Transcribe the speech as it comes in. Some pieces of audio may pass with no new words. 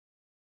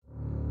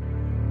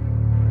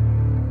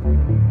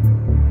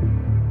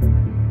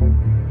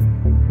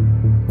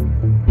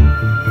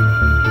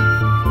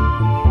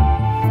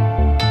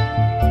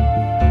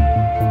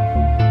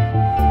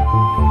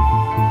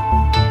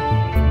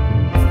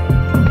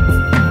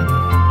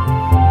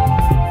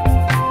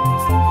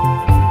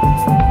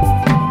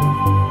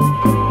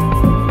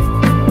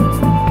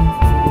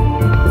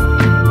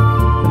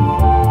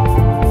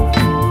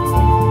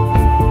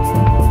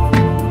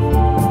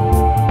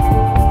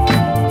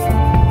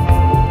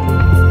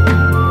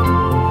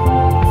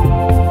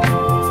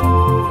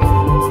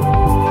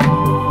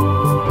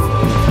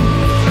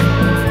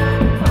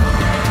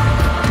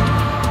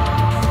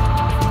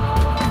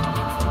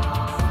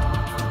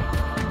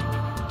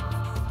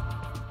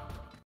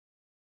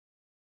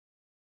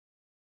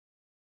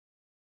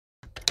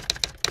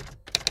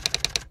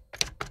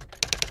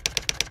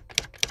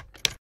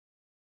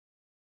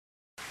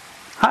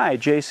Hi,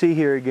 JC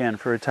here again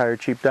for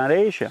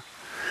RetireCheap.Asia.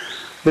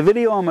 The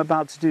video I'm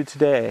about to do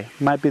today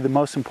might be the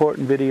most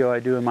important video I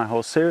do in my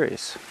whole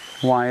series.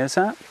 Why is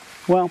that?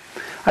 Well,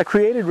 I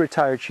created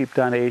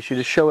RetireCheap.Asia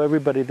to show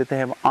everybody that they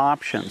have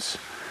options.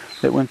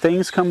 That when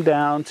things come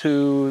down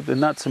to the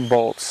nuts and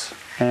bolts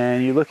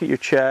and you look at your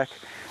check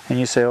and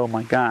you say, oh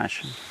my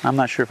gosh, I'm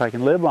not sure if I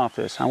can live off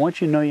this. I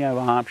want you to know you have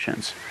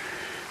options.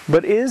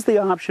 But is the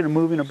option of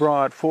moving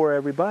abroad for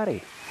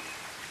everybody?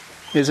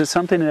 Is it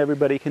something that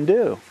everybody can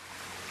do?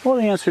 Well,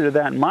 the answer to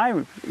that in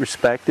my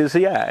respect is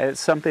yeah,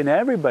 it's something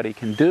everybody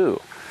can do.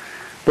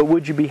 But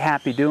would you be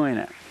happy doing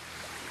it?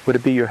 Would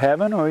it be your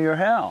heaven or your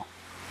hell?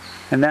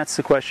 And that's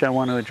the question I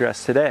want to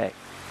address today.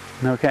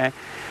 Okay?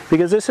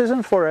 Because this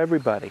isn't for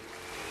everybody.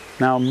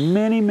 Now,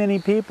 many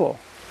people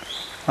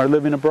are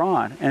living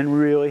abroad and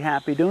really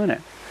happy doing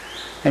it.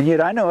 And yet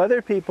I know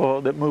other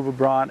people that move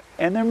abroad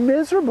and they're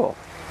miserable.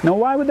 Now,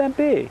 why would that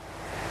be?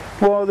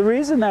 Well, the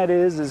reason that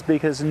is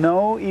because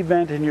no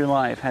event in your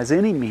life has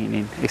any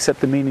meaning except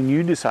the meaning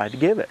you decide to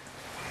give it.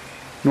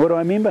 And what do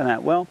I mean by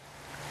that? Well,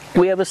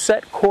 we have a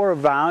set core of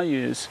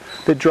values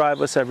that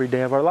drive us every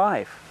day of our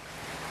life.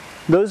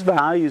 Those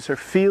values are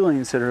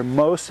feelings that are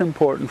most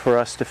important for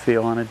us to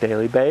feel on a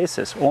daily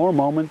basis or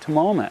moment to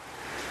moment.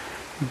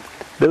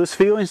 Those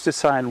feelings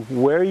decide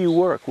where you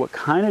work, what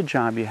kind of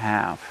job you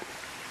have,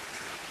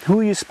 who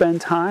you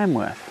spend time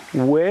with,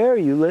 where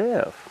you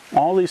live.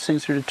 All these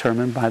things are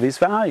determined by these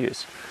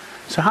values.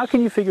 So how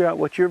can you figure out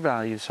what your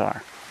values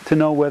are to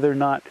know whether or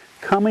not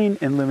coming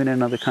and living in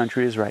another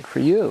country is right for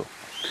you?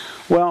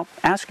 Well,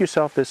 ask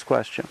yourself this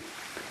question.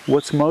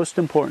 What's most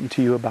important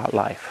to you about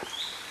life?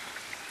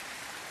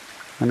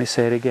 Let me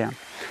say it again.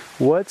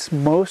 What's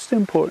most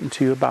important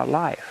to you about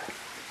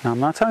life? Now, I'm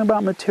not talking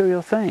about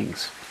material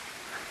things,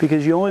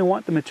 because you only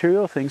want the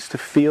material things to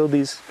feel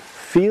these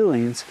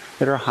feelings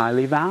that are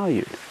highly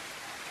valued.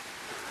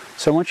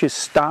 So I want you to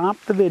stop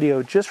the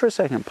video just for a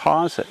second,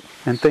 pause it,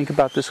 and think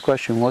about this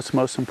question, what's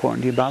most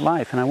important to you about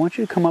life? And I want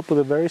you to come up with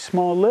a very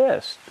small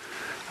list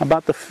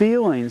about the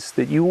feelings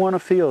that you want to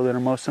feel that are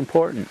most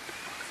important.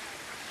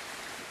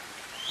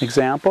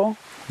 Example,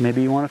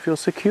 maybe you want to feel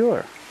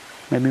secure.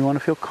 Maybe you want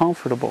to feel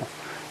comfortable.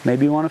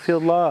 Maybe you want to feel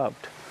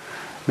loved.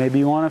 Maybe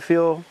you want to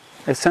feel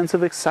a sense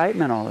of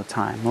excitement all the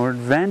time, or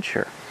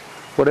adventure.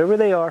 Whatever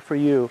they are for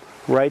you,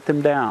 write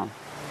them down.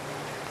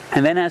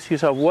 And then ask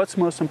yourself, what's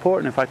most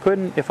important?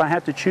 If I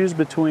had to choose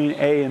between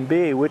A and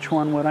B, which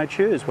one would I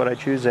choose? Would I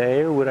choose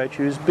A or would I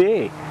choose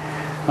B?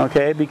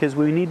 Okay, because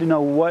we need to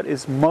know what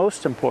is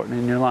most important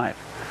in your life.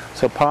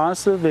 So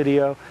pause the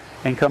video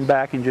and come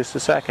back in just a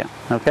second,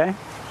 okay?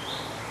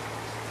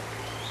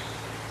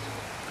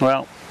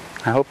 Well,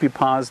 I hope you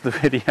paused the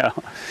video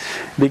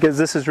because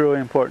this is really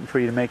important for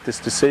you to make this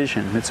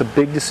decision. It's a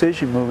big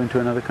decision moving to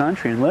another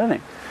country and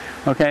living.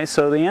 Okay,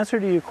 so the answer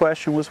to your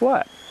question was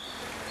what?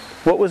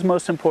 What was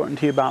most important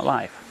to you about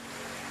life?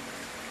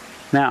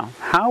 Now,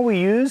 how we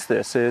use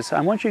this is, I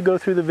want you to go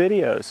through the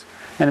videos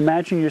and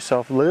imagine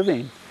yourself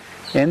living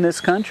in this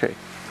country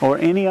or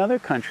any other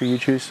country you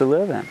choose to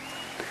live in.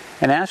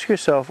 And ask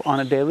yourself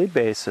on a daily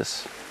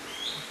basis,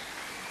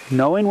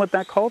 knowing what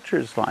that culture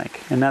is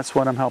like, and that's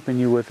what I'm helping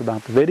you with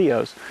about the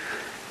videos,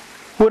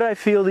 would I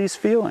feel these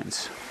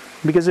feelings?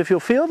 Because if you'll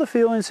feel the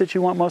feelings that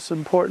you want most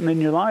important in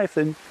your life,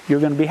 then you're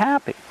going to be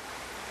happy.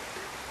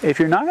 If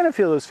you're not going to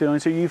feel those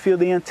feelings, or you feel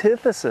the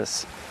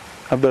antithesis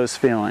of those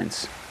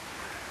feelings,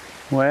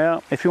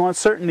 well, if you want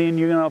certainty and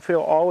you're going to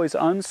feel always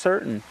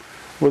uncertain,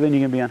 well, then you're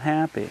going to be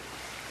unhappy.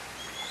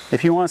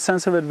 If you want a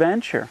sense of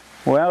adventure,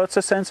 well, it's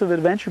a sense of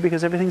adventure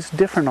because everything's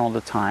different all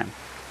the time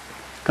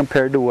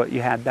compared to what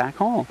you had back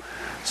home.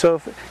 So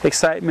if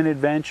excitement,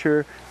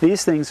 adventure,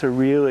 these things are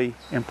really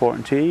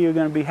important to you, you're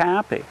going to be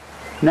happy.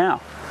 Now,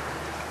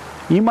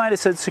 you might have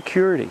said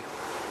security.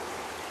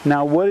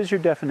 Now, what is your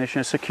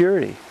definition of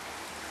security?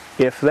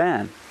 If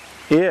then,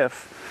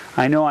 if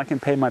I know I can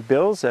pay my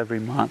bills every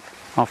month,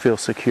 I'll feel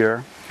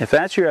secure. If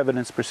that's your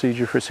evidence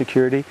procedure for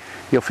security,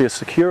 you'll feel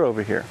secure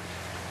over here.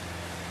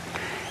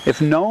 If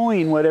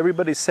knowing what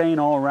everybody's saying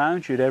all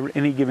around you at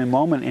any given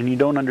moment and you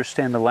don't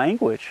understand the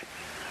language,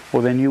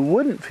 well, then you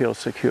wouldn't feel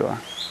secure.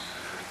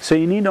 So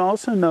you need to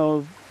also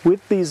know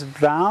with these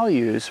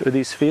values or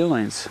these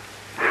feelings,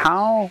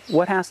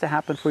 what has to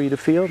happen for you to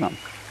feel them,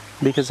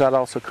 because that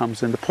also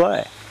comes into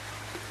play.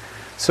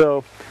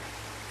 So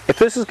if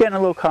this is getting a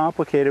little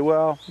complicated,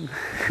 well,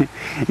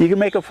 you can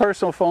make a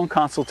personal phone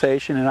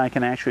consultation and I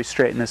can actually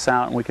straighten this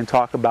out and we can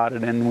talk about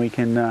it and we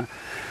can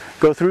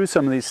go through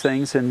some of these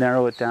things and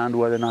narrow it down to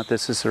whether or not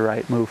this is the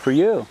right move for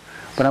you.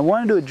 But I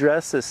wanted to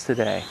address this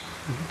today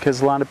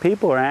because a lot of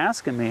people are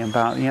asking me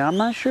about, I'm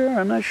not sure,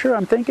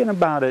 I'm thinking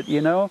about it,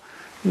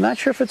 I'm not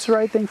sure if it's the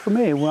right thing for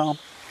me. Well,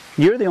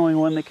 you're the only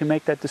one that can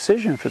make that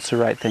decision if it's the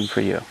right thing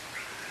for you.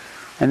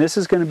 And this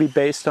is going to be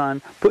based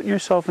on putting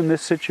yourself in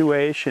this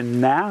situation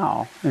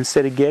now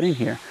instead of getting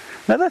here.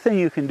 Another thing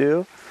you can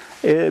do,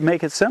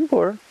 make it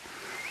simpler,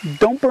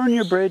 don't burn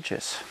your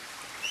bridges.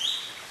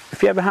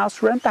 If you have a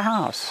house, rent the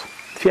house.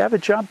 If you have a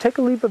job, take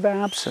a leave of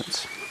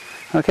absence.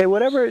 Okay,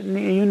 whatever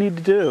you need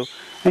to do.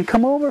 And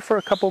come over for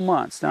a couple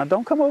months. Now,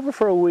 don't come over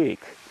for a week.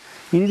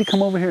 You need to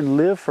come over here and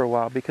live for a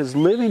while, because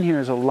living here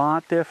is a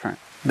lot different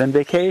than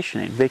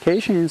vacationing.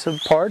 Vacationing is a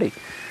party.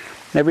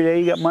 Every day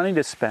you got money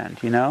to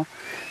spend, you know.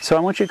 So I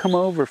want you to come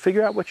over,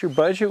 figure out what your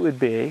budget would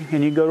be,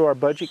 and you can go to our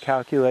budget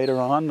calculator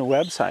on the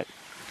website,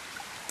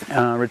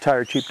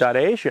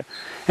 retirecheap.asia,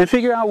 and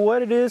figure out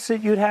what it is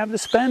that you'd have to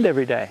spend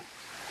every day.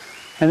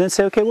 And then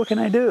say, okay, what can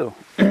I do?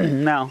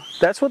 Now,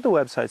 that's what the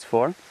website's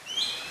for,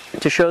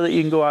 to show that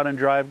you can go out and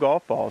drive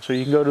golf balls, or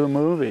you can go to the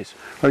movies,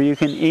 or you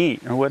can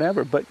eat, or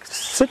whatever. But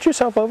sit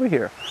yourself over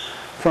here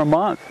for a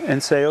month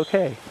and say,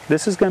 okay,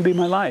 this is going to be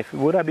my life.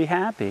 Would I be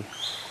happy?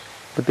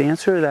 But the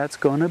answer to that's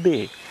going to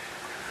be,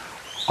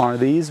 are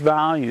these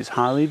values,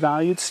 highly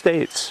valued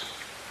states,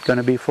 going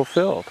to be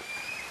fulfilled?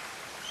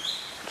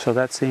 So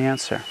that's the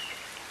answer.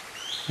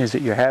 Is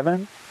it your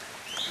heaven,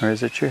 or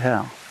is it your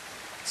hell?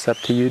 It's up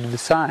to you to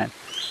decide.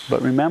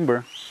 But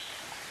remember,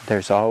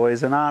 there's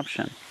always an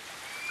option.